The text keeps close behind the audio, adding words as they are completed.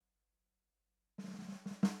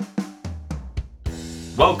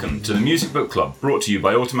Welcome to the Music Book Club, brought to you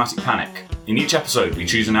by Automatic Panic. In each episode, we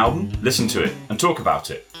choose an album, listen to it, and talk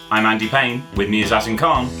about it. I'm Andy Payne, with me is Asin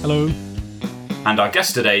Khan. Hello. And our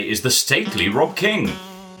guest today is the stately Rob King.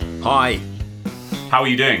 Hi. How are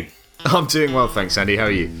you doing? I'm doing well, thanks, Andy. How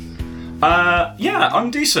are you? Yeah,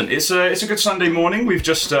 I'm decent. It's a good Sunday morning. We've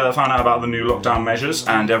just found out about the new lockdown measures,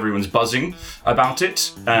 and everyone's buzzing about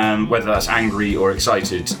it. Whether that's angry or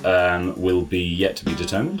excited will be yet to be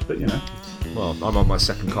determined, but you know. Well, I'm on my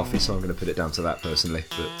second coffee, so I'm going to put it down to that personally.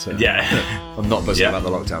 But yeah, I'm not buzzing about the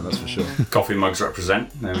lockdown, that's for sure. Coffee mugs represent.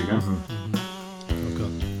 There we go. Oh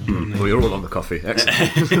god. Well, you're all on the coffee.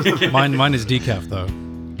 Excellent. Mine is decaf though.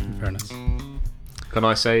 In fairness. Can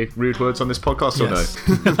I say rude words on this podcast or no?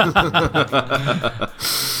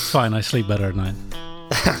 It's fine. I sleep better at night.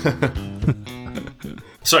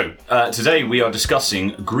 So, today we are discussing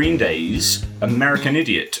Green Day's American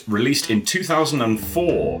Idiot, released in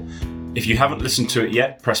 2004. If you haven't listened to it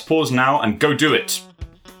yet, press pause now and go do it.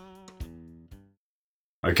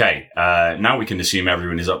 Okay, now we can assume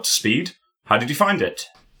everyone is up to speed. How did you find it?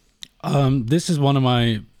 This is one of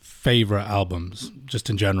my favorite albums, just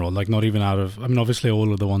in general. Like, not even out of... I mean, obviously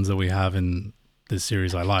all of the ones that we have in this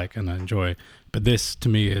series I like and I enjoy. But this, to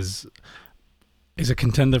me, is a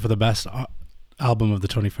contender for the best album of the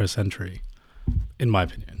 21st century, in my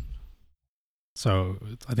opinion. So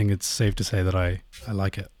I think it's safe to say that I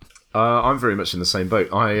like it. I'm very much in the same boat.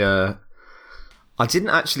 I didn't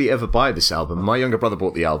actually ever buy this album. My younger brother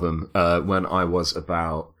bought the album when I was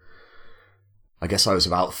about... I guess I was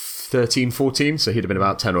about 13, 14, so he'd have been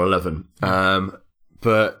about 10 or 11.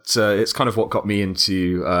 But it's kind of what got me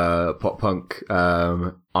into pop punk.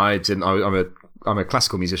 I'm a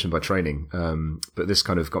classical musician by training, but this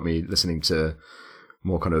kind of got me listening to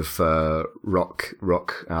more kind of rock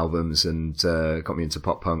albums and got me into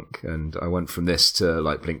pop punk. And I went from this to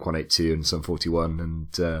like Blink-182 and Sum 41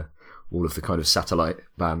 and all of the kind of satellite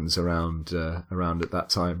bands around at that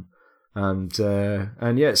time. And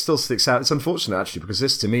yeah, it still sticks out. It's unfortunate actually, because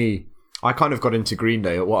this, to me, I kind of got into Green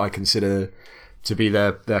Day at what I consider to be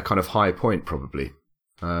their kind of high point, probably.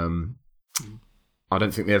 I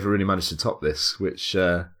don't think they ever really managed to top this, which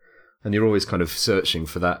and you're always kind of searching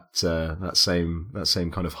for that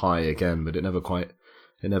same kind of high again, but it never quite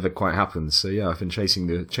happens. So yeah, I've been chasing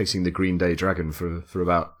the Green Day dragon for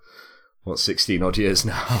about 16 odd years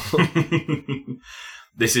now.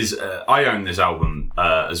 This is I own this album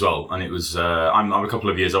as well, and it was I'm a couple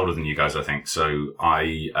of years older than you guys, I think. So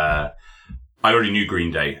I already knew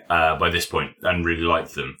Green Day by this point and really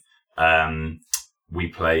liked them. We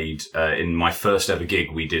played in my first ever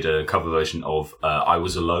gig. We did a cover version of "I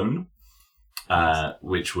Was Alone,"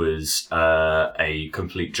 which was a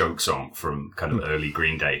complete joke song from kind of early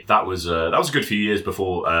Green Day. That was a good few years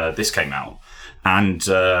before this came out, and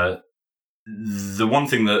the one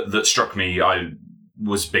thing that struck me, I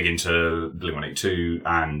was big into Blink-182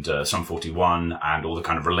 and Sum 41 and all the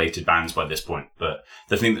kind of related bands by this point. But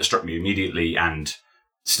the thing that struck me immediately and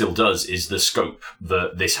still does is the scope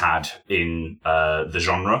that this had in the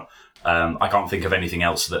genre. I can't think of anything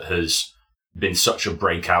else that has been such a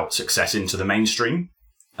breakout success into the mainstream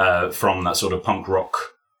from that sort of punk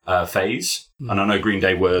rock phase. And I know Green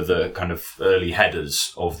Day were the kind of early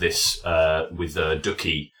headers of this with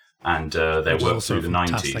Dookie and their work through the 90s.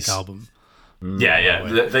 Fantastic album. Yeah.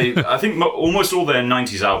 I think almost all their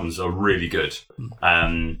 90s albums are really good.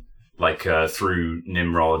 Like through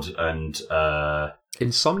Nimrod and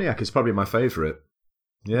Insomniac is probably my favourite.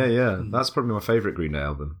 Yeah, that's probably my favourite Green Day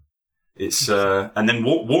album. It's and then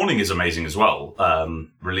Warning is amazing as well.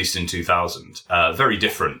 Released in 2000, very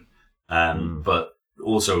different, but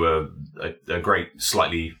also a great,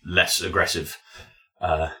 slightly less aggressive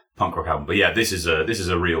punk rock album. But yeah, this is a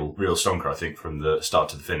real stonker, I think, from the start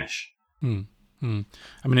to the finish. I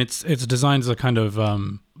mean, it's designed as a kind of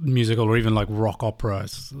musical or even like rock opera,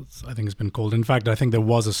 I think it's been called. In fact, I think there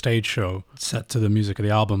was a stage show set to the music of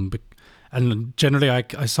the album. And generally, I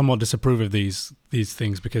somewhat disapprove of these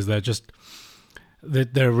things because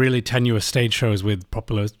they're really tenuous stage shows with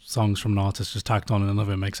popular songs from an artist just tacked on, and none of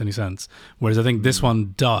it makes any sense. Whereas I think this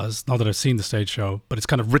one does. Not that I've seen the stage show, but it's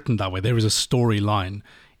kind of written that way. There is a storyline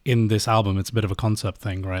in this album. It's a bit of a concept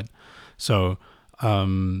thing, right? So.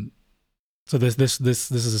 So this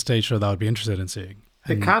is a stage show that I would be interested in seeing.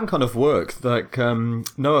 It can kind of work. Like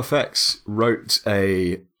NoFX wrote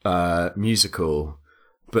a musical,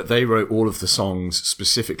 but they wrote all of the songs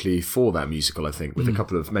specifically for that musical, I think, with a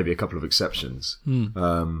couple of exceptions.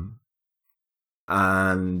 And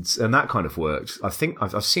that kind of worked. I think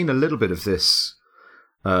I've seen a little bit of this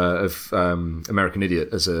of American Idiot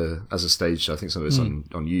as a stage show. I think some of it's on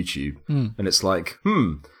YouTube, and it's like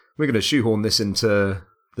we're going to shoehorn this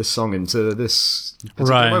song into this particular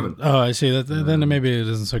Right. moment. Oh, I see. Then maybe it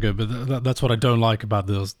isn't so good. But that's what I don't like about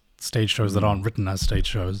those stage shows that aren't written as stage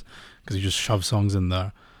shows, because you just shove songs in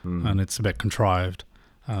there and it's a bit contrived.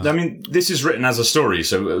 I mean, this is written as a story,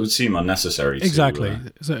 so it would seem unnecessary. Exactly.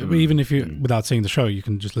 So even if you, without seeing the show, you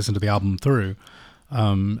can just listen to the album through,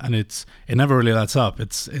 and it never really lets up. It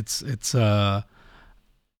just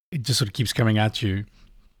sort of keeps coming at you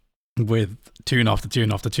with tune after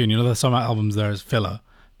tune after tune. You know, there's some albums there's filler,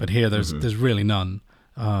 but here there's really none.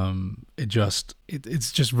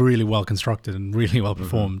 It's just really well constructed and really well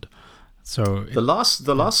performed. So the last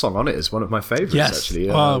song on it is one of my favorites. Yes. Actually,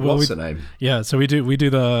 What's the name? Yeah, so we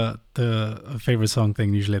do the favorite song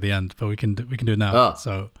thing usually at the end, but we can do it now.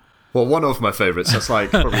 So well, one of my favorites. That's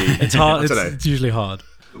like probably it's hard. It's usually hard.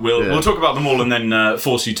 We'll talk about them all and then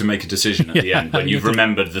force you to make a decision at the end when you've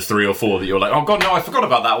remembered the 3 or 4 that you're like, oh god, no, I forgot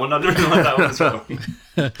about that one. I didn't like that one as well.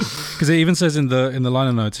 Because it even says in the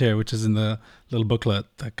liner notes here, which is in the little booklet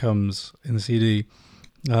that comes in the CD,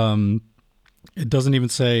 it doesn't even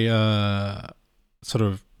say sort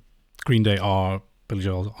of Green Day are Billy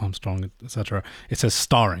Joel Armstrong, etc. It says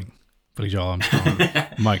starring Billy Joel Armstrong,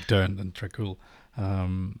 Mike Dirnt, and Tré Cool.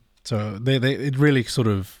 So it really sort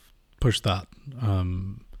of pushed that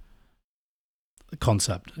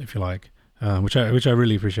concept, if you like, which I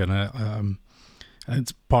really appreciate. And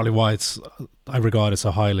it's partly why I regard it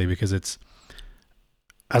so highly, because it's,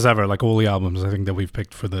 as ever, like all the albums I think that we've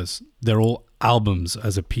picked for this, they're all albums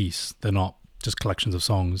as a piece. They're not just collections of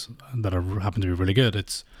songs that happen to be really good.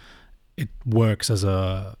 It works as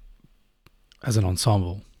an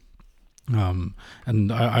ensemble. And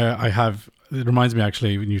I have, it reminds me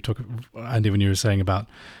actually when you talk, Andy, when you were saying about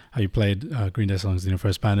how you played Green Day songs in your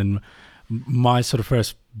first band, and my sort of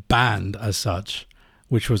first band as such,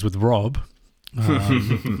 which was with Rob,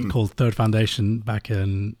 called Third Foundation back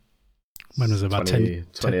in, when was it, about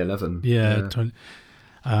 2011. Yeah. 20,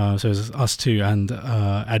 so it was us two and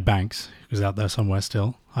Ed Banks, who's out there somewhere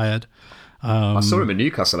still. Hi, Ed. I saw him in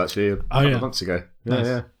Newcastle actually a couple of months ago.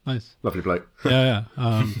 Yeah, nice. Lovely bloke. Yeah.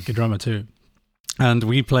 Good drummer too. And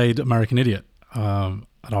we played American Idiot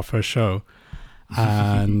at our first show.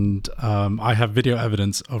 And I have video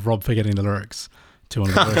evidence of Rob forgetting the lyrics to one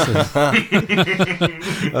of the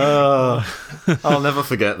verses. I'll never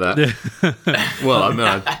forget that. Well, I mean,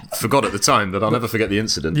 I forgot at the time, but I'll never forget the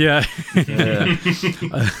incident. Yeah. It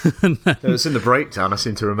was in the breakdown, I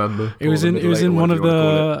seem to remember. It was in one of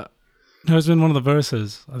the... No, it was in one of the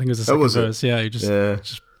verses. I think it was the second verse. Yeah, you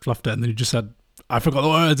just fluffed it, and then you just said, I forgot the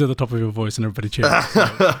words at the top of your voice, and everybody cheered.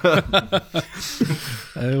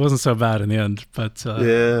 It wasn't so bad in the end, but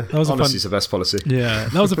that was honesty's the best policy. Yeah,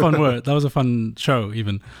 that was a fun word. That was a fun show.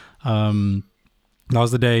 Even that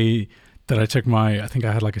was the day that I took I think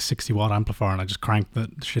I had like a 60-watt amplifier, and I just cranked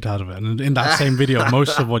the shit out of it. And in that same video,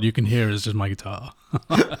 most of what you can hear is just my guitar.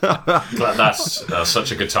 That's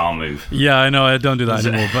such a guitar move. Yeah, I know. I don't do that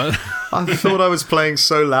anymore, but I thought I was playing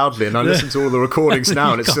so loudly, and I listen to all the recordings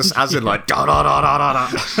now, and it's just as in like da da da da da da.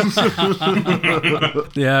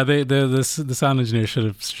 Yeah, the sound engineer should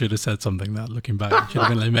have said something. That looking back, should have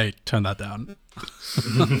been like, mate, turn that down.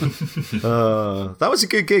 That was a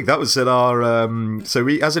good gig. That was at our so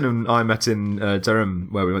Azin and I met in Durham,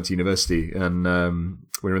 where we went to university, and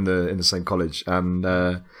we were in the same college, and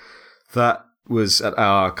that was at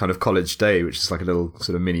our kind of college day, which is like a little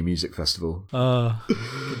sort of mini music festival.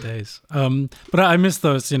 Good days. But I miss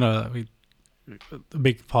those. You know, a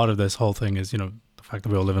big part of this whole thing is, you know, the fact that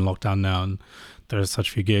we all live in lockdown now, and there's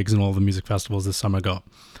such few gigs, and all the music festivals this summer got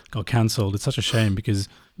cancelled. It's such a shame, because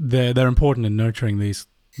they're important in nurturing these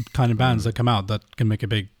kind of bands that come out that can make a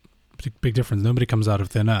big difference. Nobody comes out of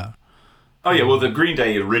thin air. Oh yeah, well, the Green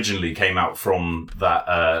Day originally came out from that.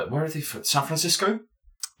 Where are they from? San Francisco?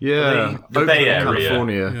 Yeah, the Bay Area,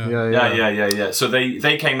 California. Yeah. So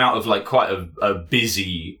they came out of like quite a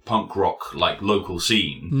busy punk rock like local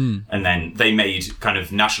scene, and then they made kind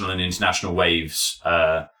of national and international waves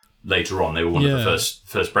later on. They were one of the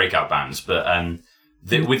first breakout bands, but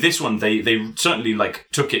with this one, they certainly like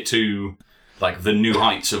took it to like the new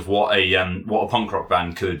heights of what a punk rock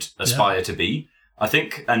band could aspire to be. I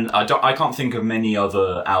think, and I can't think of many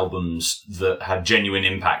other albums that had genuine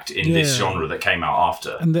impact in this genre that came out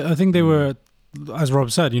after. And I think they were, as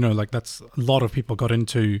Rob said, you know, like that's a lot of people got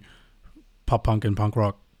into pop punk and punk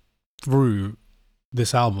rock through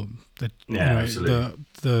this album. Absolutely.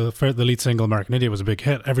 The lead single American Idiot was a big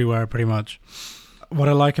hit everywhere, pretty much. What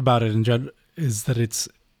I like about it in general is that it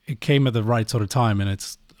came at the right sort of time, and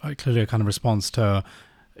it's clearly a kind of response to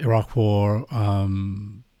Iraq War,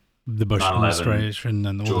 the Bush administration,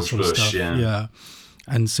 and all this sort of stuff. Yeah,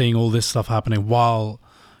 and seeing all this stuff happening while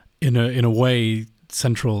in a way,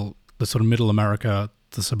 central, the sort of middle America,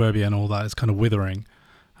 the suburbia and all that is kind of withering.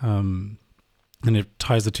 And it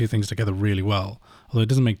ties the two things together really well. Although it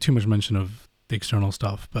doesn't make too much mention of the external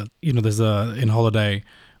stuff. But, there's in Holiday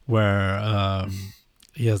where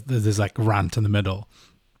there's like rant in the middle.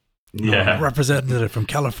 Yeah. Representative from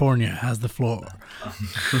California has the floor.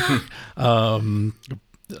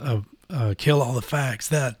 Kill all the facts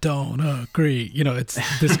that don't agree.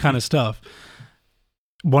 It's this kind of stuff.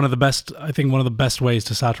 One of the best ways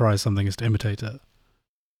to satirize something is to imitate it.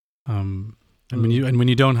 And when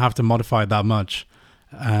you don't have to modify it that much,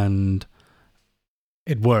 and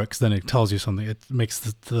it works, then it tells you something. It makes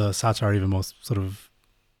the satire even more sort of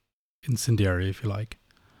incendiary, if you like.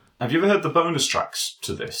 Have you ever heard the bonus tracks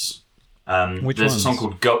to this? Which there's ones? a song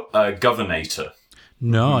called Governator.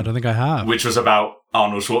 No, I don't think I have. Which was about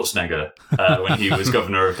Arnold Schwarzenegger when he was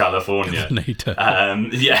governor of California.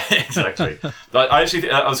 Yeah, exactly. But I actually,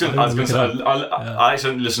 I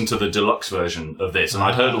actually listened to the deluxe version of this, and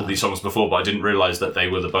I'd heard all these songs before, but I didn't realise that they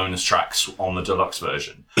were the bonus tracks on the deluxe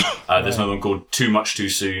version. There's another one called Too Much Too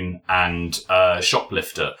Soon and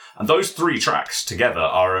Shoplifter, and those three tracks together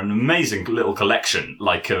are an amazing little collection,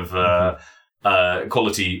 of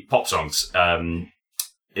quality pop songs.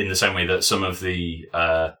 In the same way that some of the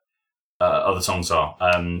other songs are.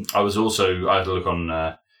 I had a look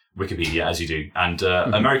on Wikipedia, as you do, and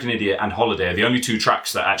American Idiot and Holiday are the only two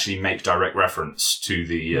tracks that actually make direct reference to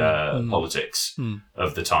the politics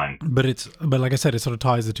of the time. But like I said, it sort of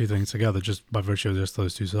ties the two things together just by virtue of just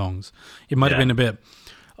those two songs. It might have been a bit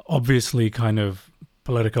obviously kind of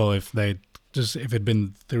political if it'd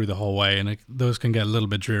been through the whole way, and those can get a little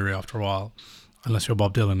bit dreary after a while, unless you're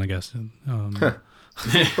Bob Dylan, I guess.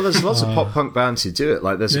 Well, there's lots of pop punk bands who do it.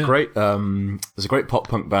 Like there's a great pop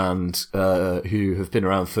punk band who have been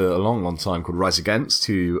around for a long, long time called Rise Against,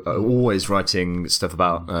 who are always writing stuff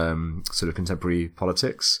about sort of contemporary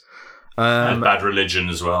politics. And Bad Religion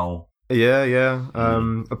as well. Yeah.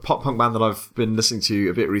 A pop punk band that I've been listening to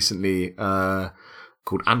a bit recently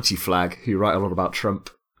called Anti-Flag, who write a lot about Trump.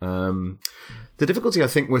 The difficulty, I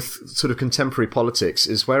think, with sort of contemporary politics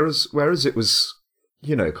is whereas it was,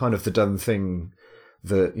 kind of the done thing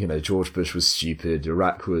that, George Bush was stupid,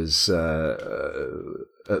 Iraq was at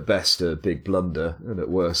best a big blunder, and at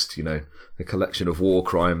worst, a collection of war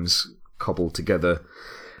crimes cobbled together.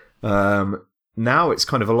 Now it's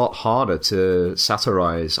kind of a lot harder to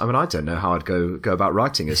satirize. I mean, I don't know how I'd go about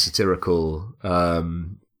writing a satirical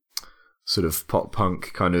sort of pop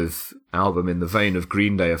punk kind of album in the vein of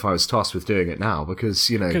Green Day if I was tasked with doing it now, because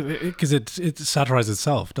because it satirizes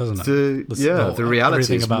itself, doesn't it? The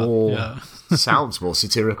reality is sounds more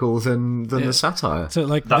satirical than the satire. So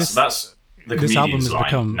that's the this album has line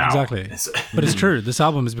become now. Exactly, but it's true. This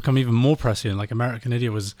album has become even more prescient. Like American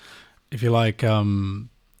Idiot was, if you like,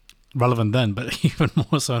 relevant then, but even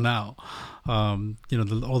more so now. All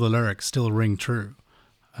the lyrics still ring true,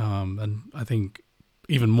 and I think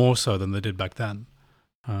even more so than they did back then.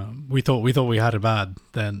 We thought we had it bad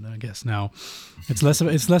then. I guess now it's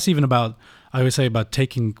less even about, I always say, about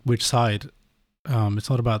taking which side. It's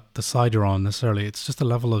not about the side you're on necessarily. It's just the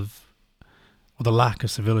level of, or the lack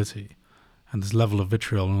of civility, and this level of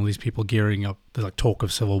vitriol, and all these people gearing up. There's like talk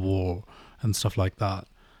of civil war and stuff like that.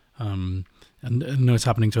 And I know it's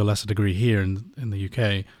happening to a lesser degree here in the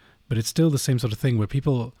UK, but it's still the same sort of thing where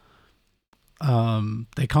people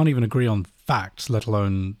they can't even agree on facts, let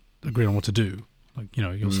alone agree on what to do. Like,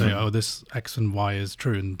 you'll say, oh, this X and Y is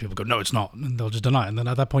true, and people go, no, it's not, and they'll just deny it. And then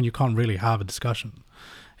at that point, you can't really have a discussion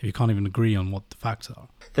if you can't even agree on what the facts are.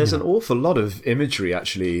 There's an awful lot of imagery,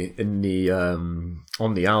 actually, in the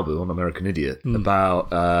on the album, on American Idiot, about...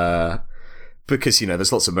 because,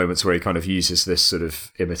 there's lots of moments where he kind of uses this sort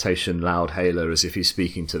of imitation loudhailer as if he's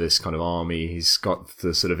speaking to this kind of army. He's got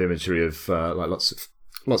the sort of imagery of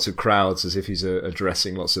lots of crowds as if he's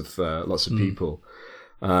addressing lots of people.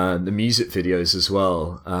 The music videos as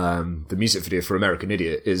well. The music video for American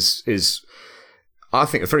Idiot is I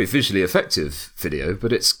think a very visually effective video,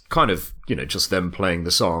 but it's kind of, just them playing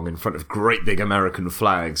the song in front of great big American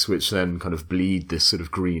flags, which then kind of bleed this sort of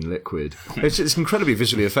green liquid. It's incredibly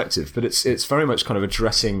visually effective, but it's very much kind of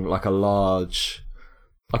addressing like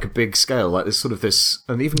a big scale, like this sort of this,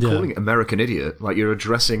 and even calling it American Idiot, like you're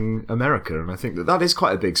addressing America. And I think that is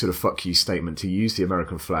quite a big sort of fuck you statement to use the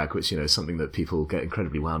American flag, which, is something that people get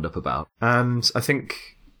incredibly wound up about. And I think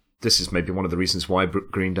this is maybe one of the reasons why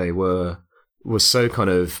Green Day was so kind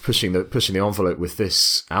of pushing the envelope with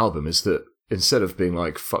this album, is that instead of being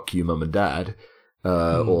like, fuck you, mum and dad,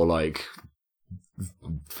 or like,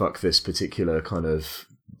 fuck this particular kind of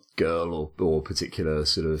girl or particular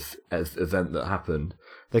sort of event that happened,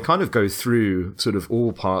 they kind of go through sort of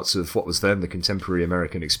all parts of what was then the contemporary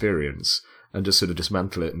American experience and just sort of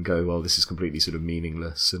dismantle it and go, well, this is completely sort of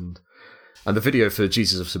meaningless. And the video for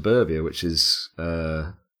Jesus of Suburbia, which is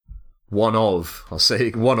one of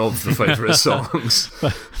the favourite songs,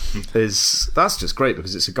 that's just great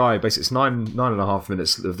because it's a guy. Basically, it's 9.5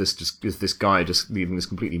 minutes of this guy just leading this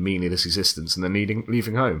completely meaningless existence and then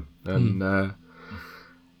leaving home.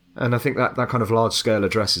 And I think that kind of large scale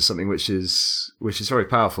address is something which is very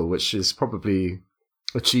powerful, which is probably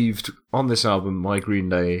achieved on this album by Green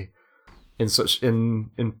Day in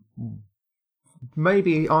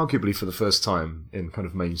maybe arguably for the first time in kind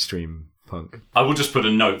of mainstream punk. I will just put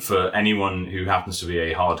a note for anyone who happens to be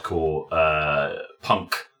a hardcore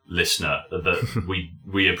punk listener that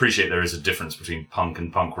we appreciate there is a difference between punk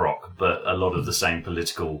and punk rock, but a lot of the same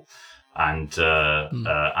political and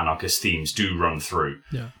anarchist themes do run through.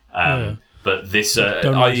 Yeah. But this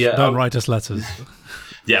don't write us letters.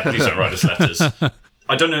 Yeah, please don't write us letters.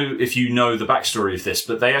 I don't know if you know the backstory of this,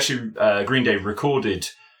 but they actually Green Day recorded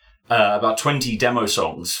about 20 demo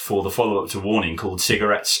songs for the follow-up to Warning called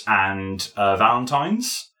Cigarettes and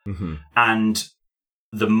Valentines. Mm-hmm. And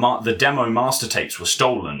the demo master tapes were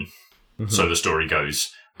stolen, so the story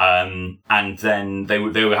goes. And then they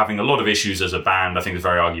were having a lot of issues as a band. I think it was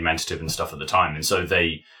very argumentative and stuff at the time. And so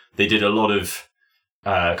they did a lot of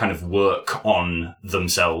kind of work on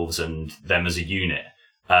themselves and them as a unit.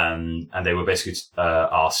 And they were basically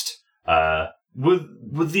asked,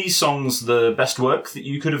 were these songs the best work that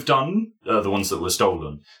you could have done? The ones that were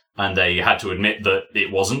stolen? And they had to admit that it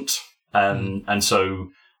wasn't. And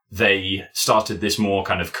so they started this more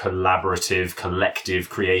kind of collaborative, collective,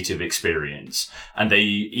 creative experience. And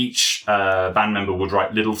each band member would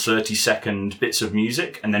write little 30-second bits of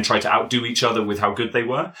music and then try to outdo each other with how good they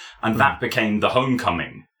were. And that became the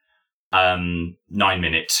Homecoming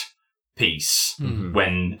 9-minute piece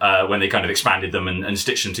when they kind of expanded them and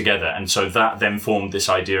stitched them together. And so that then formed this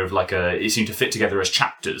idea of it seemed to fit together as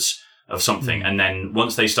chapters of something. And then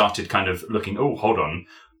once they started kind of looking, oh, hold on,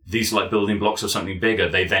 these like building blocks of something bigger,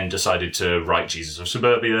 they then decided to write Jesus of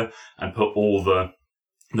Suburbia and put all the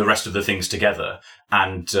rest of the things together.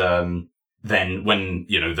 And then when,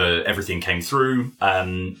 everything came through,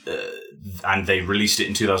 and they released it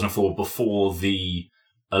in 2004 before the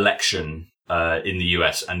election in the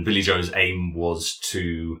US, and Billy Joe's aim was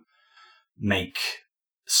to make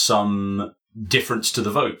some difference to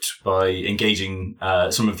the vote by engaging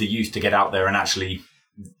some of the youth to get out there and actually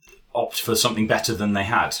opt for something better than they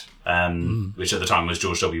had, which at the time was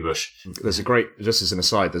George W. Bush. There's a great, just as an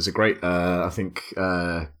aside, I think,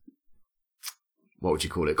 what would you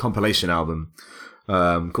call it, compilation album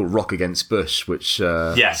called Rock Against Bush, which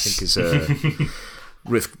I think is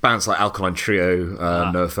with bands like Alkaline Trio,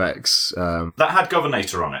 NoFX. That had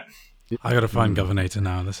Governator on it. I gotta find Governator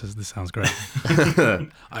now. This sounds great.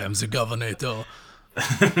 I am the Governator.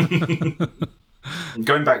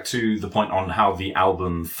 Going back to the point on how the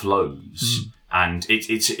album flows, and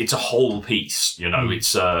it's a whole piece.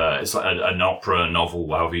 It's like an opera, a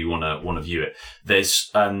novel, however you want to view it. There's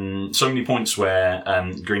so many points where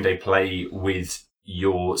Green Day play with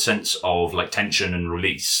your sense of like tension and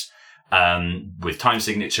release. With time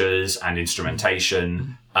signatures and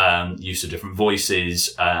instrumentation, use of different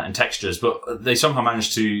voices and textures, but they somehow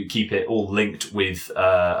managed to keep it all linked with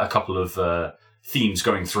a couple of themes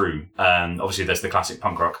going through. Obviously, there's the classic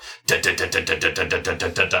punk rock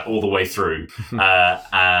all the way through.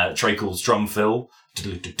 Trachel's drum fill,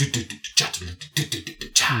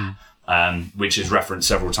 which is referenced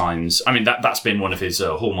several times. I mean, that's been one of his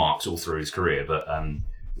hallmarks all through his career, but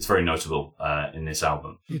it's very notable in this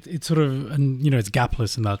album. It's sort of, and it's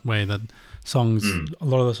gapless in that way that songs, a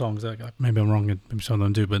lot of the songs, maybe I'm wrong, maybe some of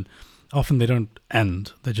them do, but often they don't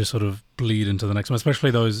end. They just sort of bleed into the next one, especially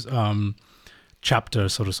those chapter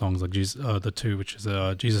sort of songs like the two, which is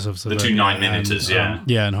Jesus of Suburbia. The 2 9-minuters,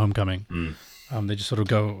 yeah, and Homecoming. They just sort of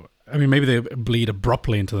go. I mean, maybe they bleed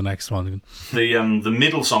abruptly into the next one. The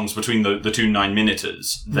middle songs between the 2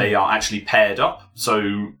 9-minuters, they are actually paired up.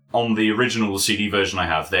 So on the original CD version I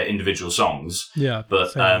have, they're individual songs. Yeah,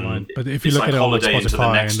 but if you look at it on Holiday Spotify, into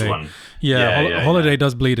the next one. Holiday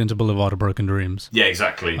does bleed into Boulevard of Broken Dreams. Yeah,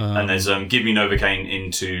 exactly. And there's Give Me Novocaine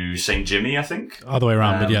into Saint Jimmy, I think. Other way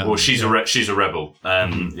around, but yeah. Or She's a Rebel.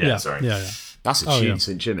 Sorry. Yeah. That's a tune,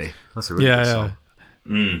 Saint Jimmy. That's a really good song.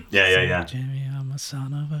 Yeah. Jimmy, I'm a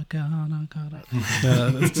son of a gun.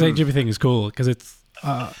 The Saint Jimmy thing is cool because it's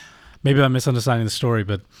maybe I'm misunderstanding the story,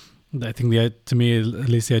 but I think to me at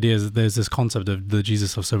least the idea is that there's this concept of the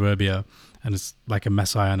Jesus of Suburbia, and it's like a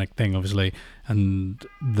messianic thing, obviously, and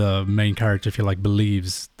the main character, if you like,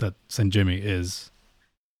 believes that Saint Jimmy is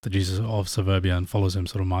the Jesus of Suburbia and follows him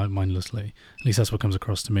sort of mindlessly. At least that's what comes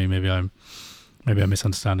across to me. Maybe I'm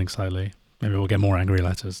misunderstanding slightly. Maybe we'll get more angry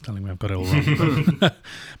letters telling me I've got it all wrong.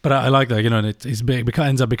 But I like that, and it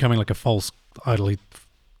ends up becoming like a false idol. He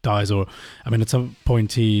dies, or at some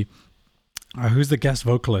point he... who's the guest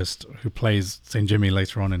vocalist who plays St. Jimmy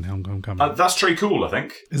later on in Homecoming? That's Trey Cool, I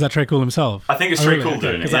think. Is that Trey Cool himself? I think it's Trey Cool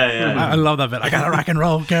doing it. Yeah. I love that bit. I got a rock and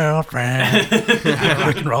roll girlfriend, a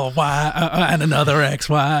rock and roll wife, and another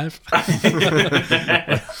ex-wife.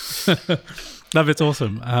 That bit's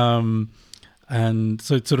awesome. And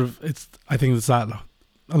so I think it's that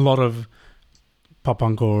a lot of pop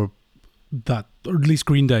punk or at least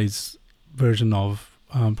Green Day's version of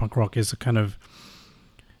punk rock is a kind of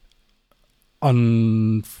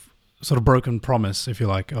sort of broken promise, if you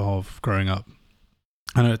like, of growing up.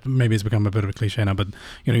 And maybe it's become a bit of a cliche now, but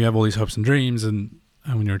you have all these hopes and dreams, and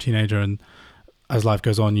when you're a teenager, and as life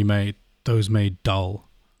goes on, those may dull.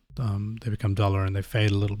 They become duller and they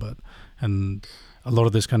fade a little bit. And a lot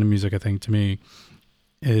of this kind of music, I think, to me,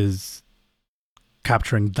 is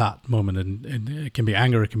capturing that moment. And it can be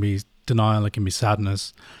anger, it can be denial, it can be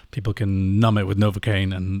sadness. People can numb it with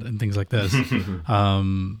Novocaine and things like this.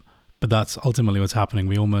 But that's ultimately what's happening.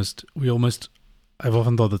 We almost. I've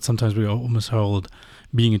often thought that sometimes we almost hold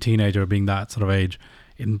being a teenager, being that sort of age,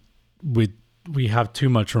 we have too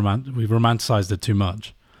much we've romanticized it too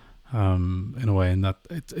much, in a way, and that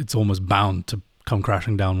it's almost bound to come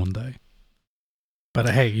crashing down one day. But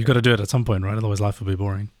hey, you got to do it at some point, right? Otherwise, life will be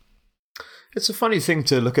boring. It's a funny thing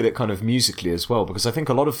to look at it kind of musically as well, because I think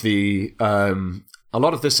a lot of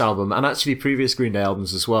this album, and actually previous Green Day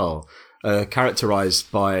albums as well,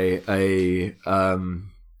 characterized by a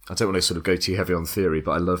I don't want to sort of go too heavy on theory,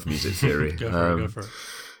 but I love music theory. Go for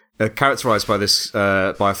it. Characterized by this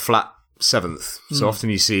by a flat seventh. So often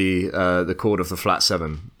you see the chord of the flat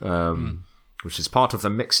seven, which is part of the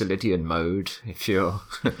Mixolydian mode, if you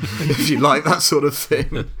like that sort of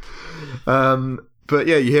thing. But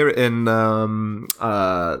yeah, you hear it in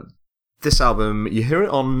this album. You hear it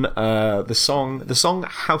on the song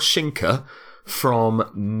Haushinka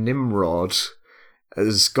from Nimrod.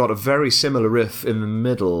 Has got a very similar riff in the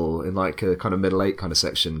middle, in like a kind of middle eight kind of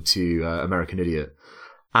section to American Idiot.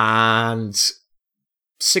 And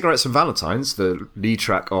Cigarettes and Valentines, the lead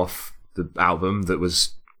track off the album that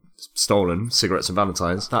was stolen, Cigarettes and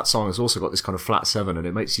Valentines, that song has also got this kind of flat seven, and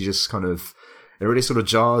it makes you just kind of, it really sort of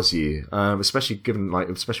jars you, especially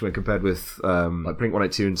when compared with like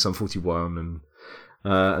Blink-182 and Sum 41,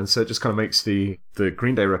 and so it just kind of makes the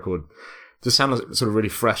Green Day record just sound sort of really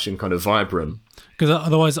fresh and kind of vibrant.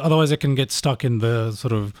 Because otherwise it can get stuck in the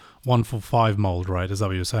sort of 1-4-5 mold, right? Is that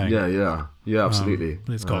what you're saying? Yeah, absolutely.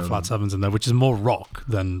 It's got flat sevens in there, which is more rock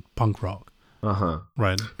than punk rock.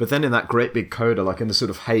 Right. But then in that great big coda, like in the sort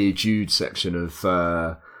of Hey Jude section of,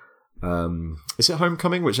 is it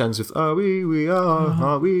Homecoming, which ends with we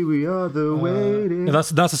are the waiting. Yeah,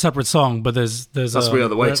 that's a separate song, but there's that's We Are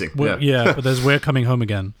the Waiting. But there's We're Coming Home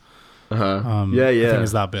Again. I think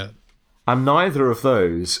it's that bit. And neither of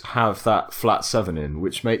those have that flat seven in,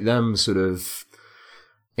 which make them sort of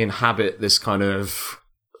inhabit this kind of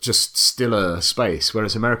just stiller space.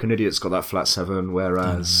 Whereas American Idiot's got that flat seven,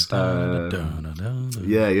 whereas yeah.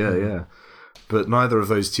 But neither of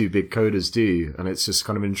those two big coders do, and it's just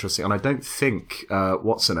kind of interesting. And I don't think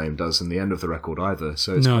What's Her Name does in the end of the record either.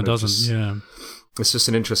 So it's it doesn't. It's just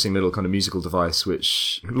an interesting little kind of musical device,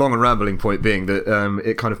 which, long and rambling point being that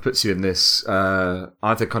it kind of puts you in this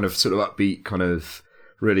either kind of sort of upbeat, kind of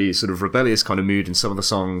really sort of rebellious kind of mood in some of the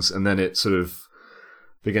songs, and then it sort of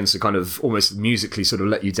begins to kind of almost musically sort of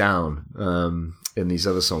let you down in these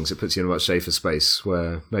other songs. It puts you in a much safer space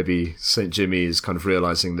where maybe St. Jimmy is kind of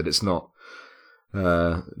realising that it's not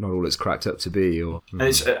all it's cracked up to be. Or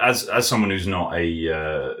it's, as someone who's not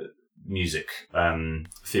a music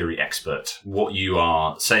theory expert, what you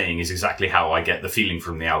are saying is exactly how I get the feeling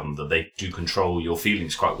from the album, that they do control your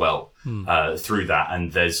feelings quite well through that,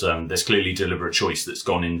 and there's clearly deliberate choice that's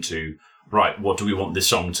gone into, right, what do we want this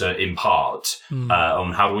song to impart,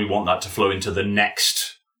 on how do we want that to flow into the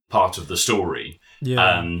next part of the story.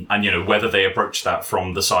 And whether they approach that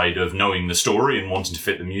from the side of knowing the story and wanting to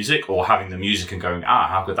fit the music, or having the music and going,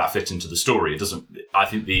 how could that fit into the story? It doesn't. I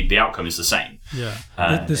think the outcome is the same.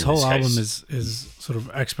 This whole album is sort of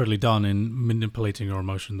expertly done in manipulating your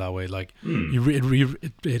emotion that way. Like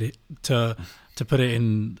to put it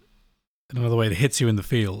in another way, it hits you in the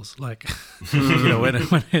feels. Like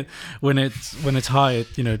when it's high,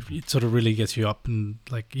 it sort of really gets you up, and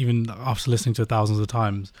like even after listening to it thousands of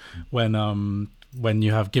times, when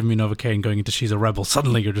you have Give Me Novocaine going into She's a Rebel,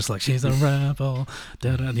 suddenly you're just like, she's a rebel,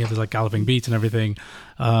 and you have this like galloping beat and everything.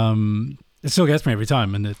 it still gets me every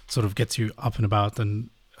time, and it sort of gets you up and about, and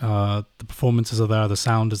the performances are there, the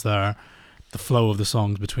sound is there, the flow of the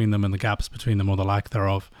songs between them and the gaps between them or the lack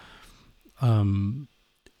thereof.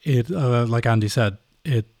 Like Andy said,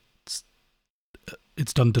 it's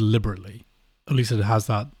done deliberately. At least it has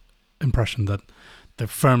that impression that they're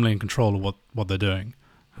firmly in control of what they're doing,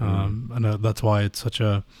 and that's why it's such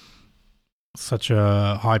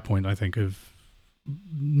a high point, I think, of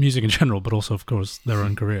music in general, but also, of course, their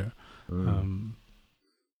own career.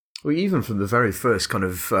 Well, even from the very first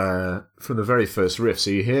riff, so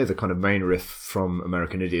you hear the kind of main riff from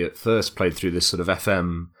American Idiot first played through this sort of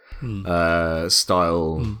FM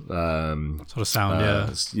style sort of sound,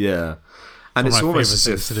 yeah. And it's almost as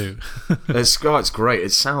if to do. it's great.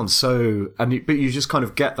 It sounds so, but you just kind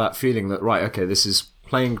of get that feeling that, right, okay, this is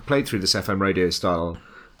played through this FM radio style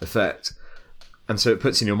effect, and so it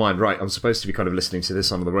puts in your mind, right, I'm supposed to be kind of listening to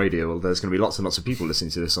this on the radio. Well, there's going to be lots and lots of people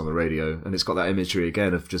listening to this on the radio, and it's got that imagery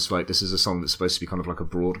again of just like, this is a song that's supposed to be kind of like a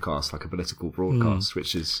broadcast, like a political broadcast,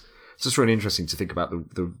 which is it's just really interesting to think about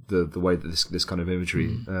the way that this kind of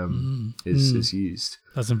imagery is used.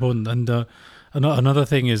 That's important. And another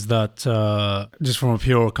thing is that just from a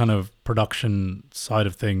pure kind of production side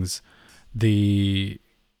of things,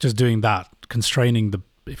 just doing that, constraining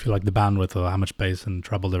if you like, the bandwidth or how much bass and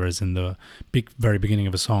treble there is in the very beginning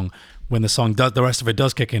of a song, when the rest of it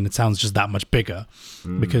does kick in, it sounds just that much bigger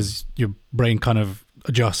because your brain kind of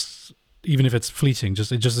adjusts, even if it's fleeting, it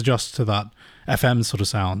just adjusts to that FM sort of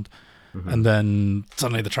sound. And then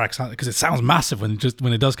suddenly the track sounds, because it sounds massive when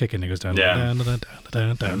it does kick in, it goes down.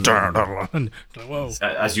 Whoa.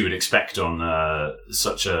 As you would expect on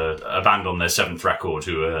such a band on their 7th record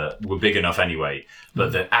who were big enough anyway,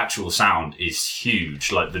 but the actual sound is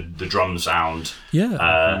huge. Like the drum sound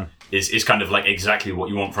is kind of like exactly what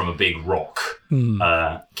you want from a big rock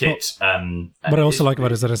kit. What I also like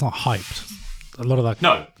about it is that it's not hyped. A lot of that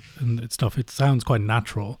and stuff, it sounds quite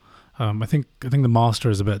natural. I think the master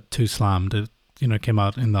is a bit too slammed. It came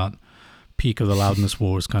out in that peak of the Loudness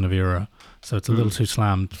Wars kind of era, so it's a little too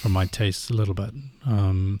slammed for my taste, a little bit.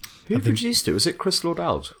 Who produced it? Was it Chris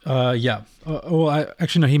Lord-Alge? Yeah.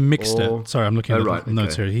 He mixed it. Sorry, I'm looking at the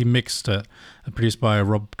notes here. He mixed it, produced by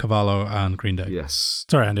Rob Cavallo and Green Day. Yes.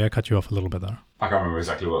 Sorry, Andy, I cut you off a little bit there. I can't remember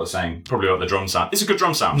exactly what I was saying. Probably about the drum sound. It's a good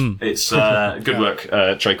drum sound. It's good work,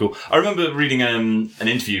 Treacle. I remember reading an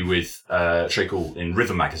interview with Treacle in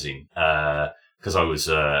Rhythm magazine, because I was,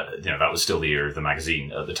 that was still the era of the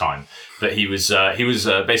magazine at the time. But he was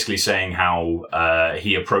basically saying how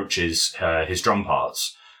he approaches his drum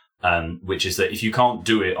parts, which is that if you can't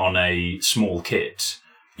do it on a small kit,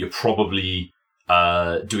 you're probably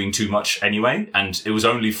doing too much anyway, and it was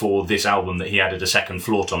only for this album that he added a second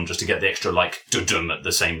floor tom just to get the extra like dum at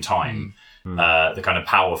the same time, the kind of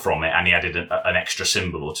power from it, and he added an extra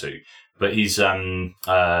cymbal or two. But he's been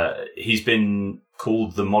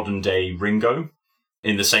called the modern day Ringo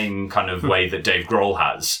in the same kind of way that Dave Grohl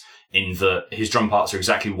has, in that his drum parts are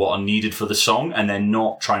exactly what are needed for the song, and they're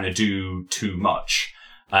not trying to do too much.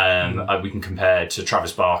 We can compare to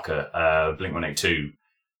Travis Barker, Blink-182.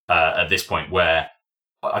 At this point, where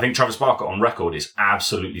I think Travis Barker on record is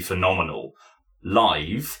absolutely phenomenal.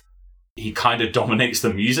 Live, he kind of dominates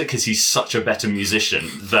the music because he's such a better musician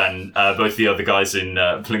than both the other guys in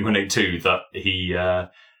Blink-182, that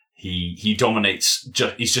he dominates.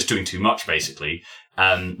 He's just doing too much, basically.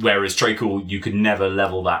 Whereas Treacle, you could never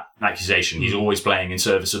level that accusation. He's always playing in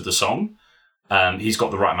service of the song. He's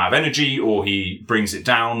got the right amount of energy, or he brings it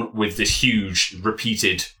down with this huge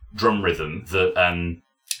repeated drum rhythm that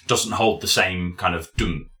doesn't hold the same kind of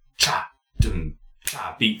dum cha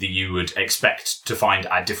beat that you would expect to find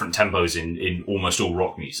at different tempos in almost all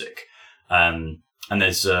rock music. And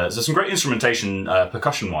there's some great instrumentation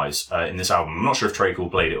percussion wise in this album. I'm not sure if Treacle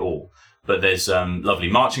played it all, but there's lovely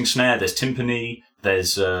marching snare, there's timpani,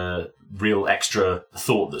 there's real extra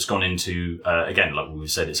thought that's gone into again, like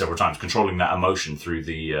we've said it several times, controlling that emotion through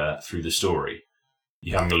the story.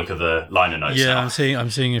 You having a look at the liner notes? Yeah, now? I'm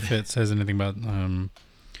seeing if it says anything about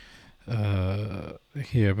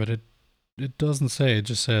here, but it doesn't say. It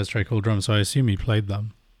just says Treacle drums, so I assume he played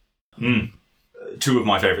them. Two of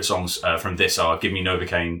my favourite songs from this are "Give Me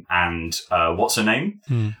Novocaine" and "What's Her Name,"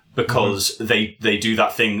 because they do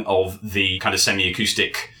that thing of the kind of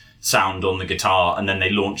semi-acoustic sound on the guitar, and then they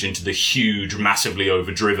launch into the huge, massively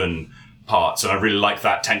overdriven parts, and I really like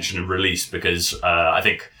that tension and release, because I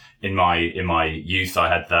think in my youth I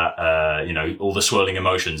had that all the swirling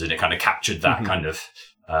emotions, and it kind of captured that kind of.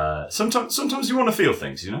 Sometimes you want to feel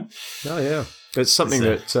things, Oh yeah, it's something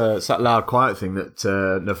it's that loud, quiet thing that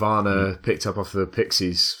Nirvana picked up off the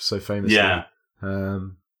Pixies so famously. Yeah,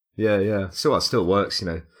 yeah. Still works,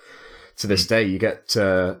 to this day, you get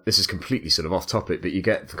this is completely sort of off topic, but you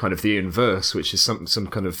get the kind of the inverse, which is some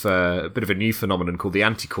kind of a bit of a new phenomenon called the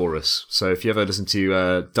anti-chorus. So if you ever listen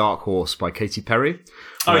to Dark Horse by Katy Perry,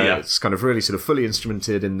 it's kind of really sort of fully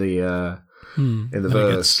instrumented in the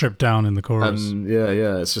verse, it gets stripped down in the chorus. And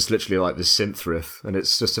it's just literally like this synth riff, and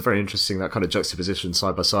it's just a very interesting, that kind of juxtaposition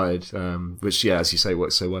side by side, which as you say,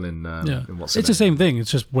 works so well in What's It's the same thing.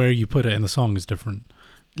 It's just where you put it in the song is different.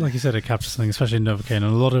 Like you said, it captures something, especially in Novocaine, and a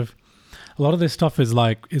lot of this stuff is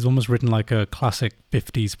almost written like a classic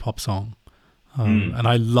 50s pop song, and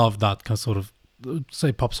I love that kind of sort of,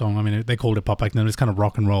 say, pop song. I mean, they called it pop back then. It's kind of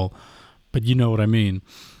rock and roll, but you know what I mean.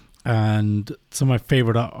 And some of my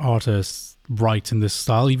favorite artists write in this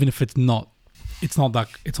style, even if it's not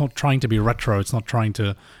trying to be retro. It's not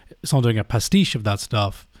doing a pastiche of that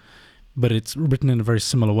stuff, but it's written in a very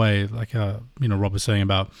similar way. Like Rob was saying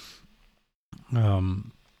about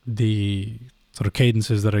the sort of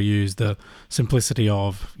cadences that are used, the simplicity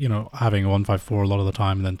of having a 1-5-4 a lot of the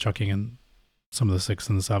time, and then chucking in some of the 6th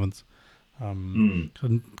and the 7th.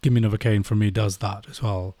 So Give Me Novocaine for me does that as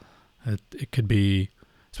well. It could be,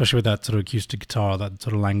 especially with that sort of acoustic guitar, that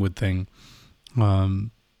sort of languid thing.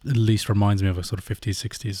 At least reminds me of a sort of 50s,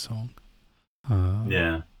 60s song.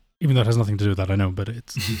 Even though it has nothing to do with that, I know, but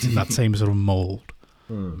it's in that same sort of mold.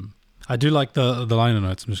 I do like the liner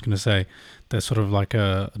notes. I'm just going to say they're sort of like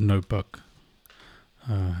a notebook.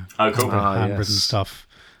 Cool. Handwritten stuff,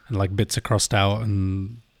 and like bits are crossed out,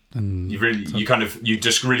 and you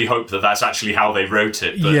just really hope that that's actually how they wrote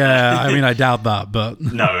it. But I mean, I doubt that, but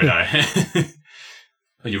no.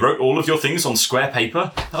 You wrote all of your things on square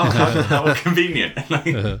paper? Oh, how convenient.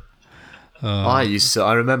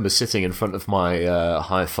 I remember sitting in front of my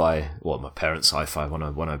hi-fi, my parents' hi-fi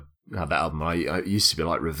when I had that album. It used to be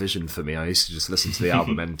like revision for me. I used to just listen to the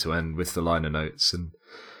album end to end with the liner notes, and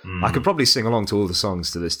I could probably sing along to all the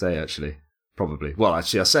songs to this day, actually. Probably. Well,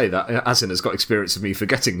 actually, I say that Asin has got experience of me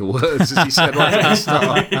forgetting the words, as he said right at the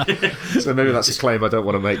start. So maybe that's a claim I don't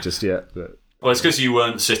want to make just yet. But. Well, it's because you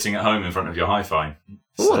weren't sitting at home in front of your hi-fi.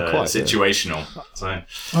 Quite situational. So.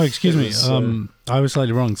 Oh, excuse me. I was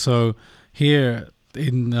slightly wrong. So here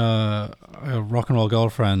in Rock and Roll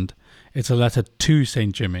Girlfriend, it's a letter to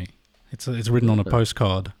Saint Jimmy. It's written on a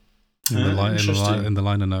postcard in the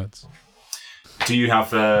liner notes. Do you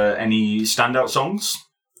have any standout songs?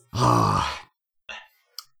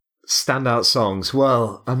 Standout songs.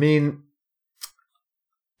 Well, I mean,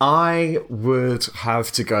 I would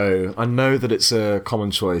have to go, I know that it's a common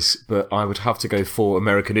choice, but I would have to go for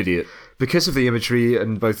American Idiot. Because of the imagery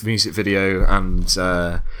in both the music video and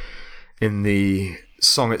in the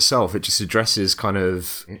song itself, it just addresses kind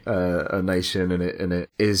of a nation, and it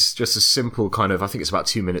is just a simple kind of, I think it's about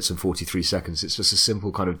 2 minutes and 43 seconds. It's just a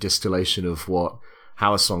simple kind of distillation of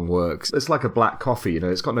how a song works. It's like a black coffee,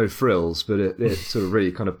 it's got no frills, but it sort of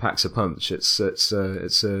really kind of packs a punch. It's just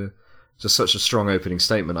such a strong opening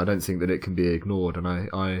statement. I don't think that it can be ignored, and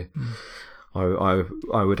I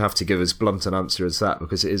would have to give as blunt an answer as that,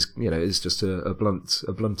 because it is, it is just a blunt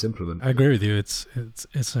implement. I agree with you. It's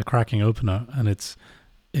a cracking opener, and it's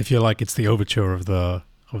the overture of the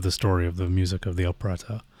story, of the music of the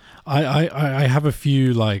operetta. I have a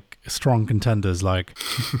few like strong contenders, like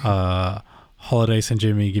Holiday, St.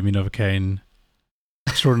 Jimmy, Give Me Novocaine,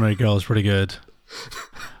 Extraordinary Girl is pretty good.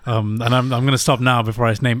 And I'm going to stop now before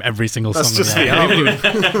I name every single song.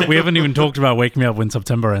 We haven't even talked about Wake Me Up When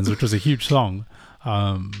September Ends, which was a huge song.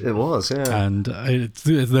 It was, yeah. And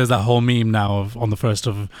there's that whole meme now on the 1st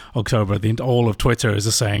of October. All of Twitter is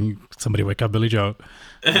just saying, somebody wake up Billy Joe.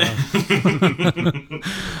 But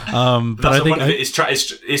I think it's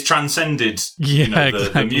transcended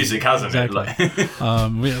the music, hasn't it? Like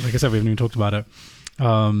I said, we haven't even talked about it.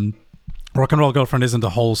 Rock and Roll Girlfriend isn't a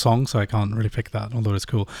whole song, so I can't really pick that, although it's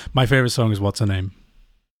cool. My favorite song is What's Her Name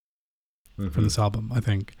from this album. I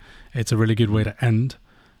think it's a really good way to end.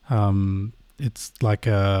 It's like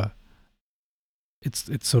it's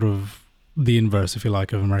sort of the inverse, if you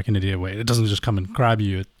like, of American Idiot way. It doesn't just come and grab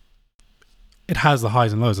you. It has the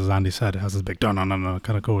highs and lows, as Andy said. It has this big dun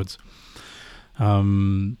kind of chords.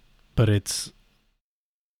 But it's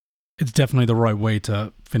definitely the right way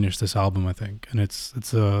to finish this album, I think, and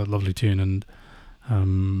it's a lovely tune, and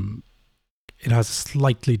it has a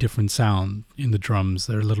slightly different sound in the drums.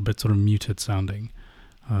 They're a little bit sort of muted sounding.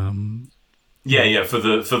 For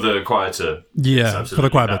the quieter. Yeah, for the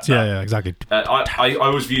quiet bits. Yeah, exactly. I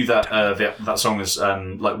always view that song as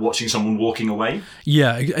like watching someone walking away.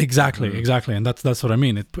 Yeah, exactly, and that's what I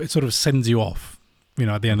mean. It sort of sends you off.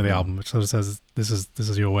 At the end of the album, which sort of says, "This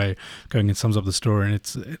is your way," going and sums up the story, and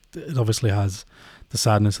it obviously has the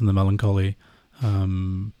sadness and the melancholy,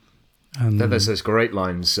 And Then there's those great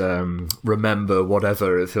lines, remember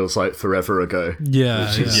whatever, it feels like forever ago.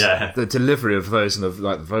 yeah, Yeah. The delivery of those and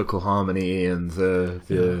the vocal harmony and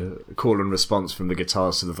the call and response from the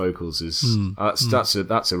guitars to the vocals is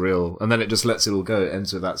that's a real, and then it just lets it all go. It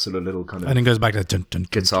ends with that sort of little kind of and it goes back to dun, dun, dun,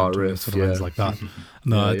 guitar dun, dun, riff, sort of ends like that.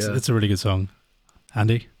 No, it's a really good song.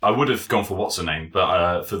 Andy? I would have gone for What's Her Name,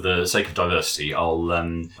 but for the sake of diversity, I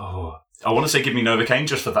want to say Give Me Novocaine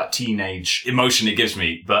just for that teenage emotion it gives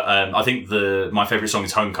me. But I think my favourite song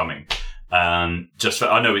is Homecoming. I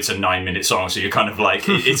know it's a 9-minute song, so you're kind of like,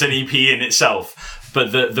 it's an EP in itself.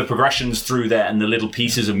 But the progressions through there and the little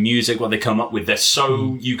pieces of music, what they come up with, they're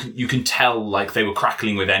so, you can tell like they were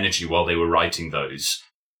crackling with energy while they were writing those.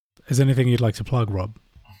 Is there anything you'd like to plug, Rob?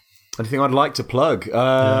 Anything I'd like to plug?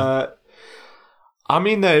 I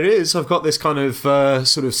mean, there is. I've got this kind of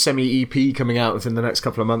sort of semi-EP coming out within the next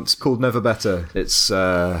couple of months called Never Better. It's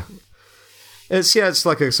like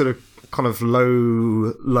a sort of kind of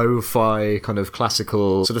lo-fi kind of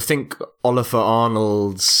classical sort of, think Oliver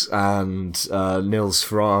Arnolds and Nils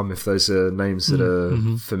Fram, if those are names that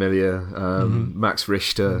are familiar. Max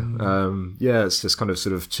Richter. It's just kind of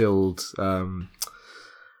sort of chilled,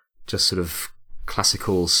 just sort of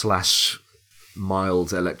classical /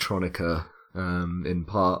 mild electronica. In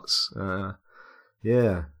parts,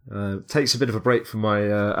 takes a bit of a break from my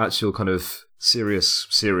actual kind of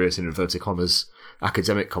serious in inverted commas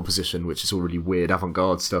academic composition, which is all really weird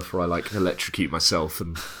avant-garde stuff where I like electrocute myself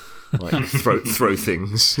and like throw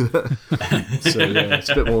things. So it's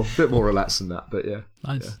a bit more relaxed than that, but yeah.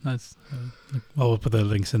 Nice. Well, we'll put the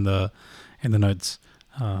links in the notes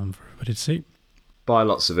for everybody to see. Buy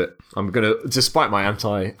lots of it. I'm gonna, despite my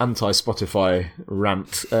anti Spotify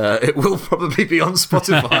rant, it will probably be on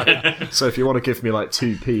Spotify. So if you want to give me like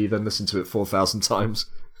 2p, then listen to it 4,000 times.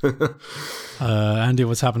 Andy,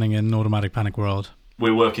 what's happening in Automatic Panic World?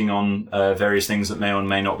 We're working on various things that may or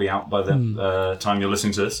may not be out by the time you're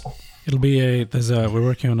listening to this. It'll be we're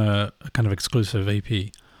working on a kind of exclusive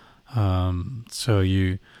EP. So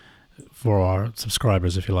for our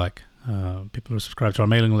subscribers, if you like, people who subscribe to our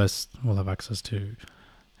mailing list will have access to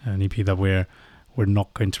an EP that we're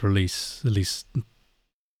not going to release, at least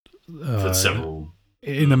for several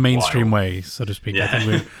in a mainstream way, so to speak. Yeah. I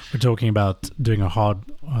think we're talking about doing a hard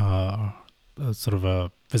sort of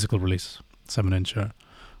a physical release, 7-incher,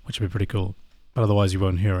 which would be pretty cool. But otherwise, you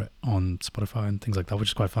won't hear it on Spotify and things like that, which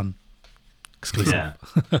is quite fun. Exclusive. Yeah.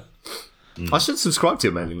 I should subscribe to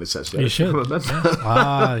your mailing list, actually. You should.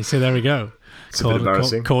 You see, there we go. It's a bit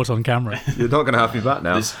embarrassing. Caught on camera. You're not going to have me back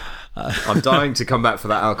now. I'm dying to come back for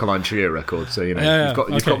that Alkaline Trio record, so you've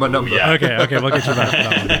got my number. Yeah. Okay, we'll get you back for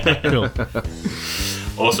that one.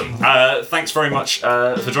 Cool. Awesome. Thanks very much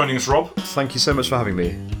for joining us, Rob. Thank you so much for having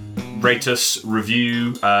me. Rate us,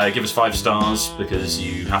 review, give us 5 stars, because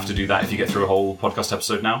you have to do that if you get through a whole podcast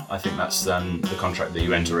episode now. I think that's the contract that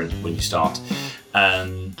you enter in when you start.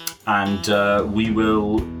 And we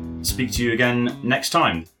will speak to you again next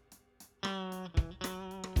time.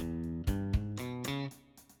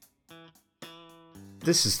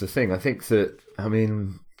 This is the thing. I think that,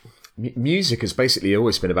 music has basically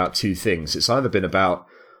always been about two things. It's either been about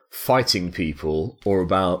fighting people or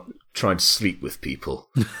about trying to sleep with people.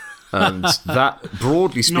 And that,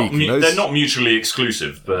 broadly speaking... they're not mutually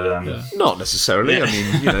exclusive, but... Not necessarily. Yeah.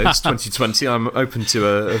 It's 2020. I'm open to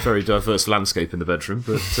a very diverse landscape in the bedroom,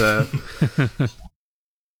 but...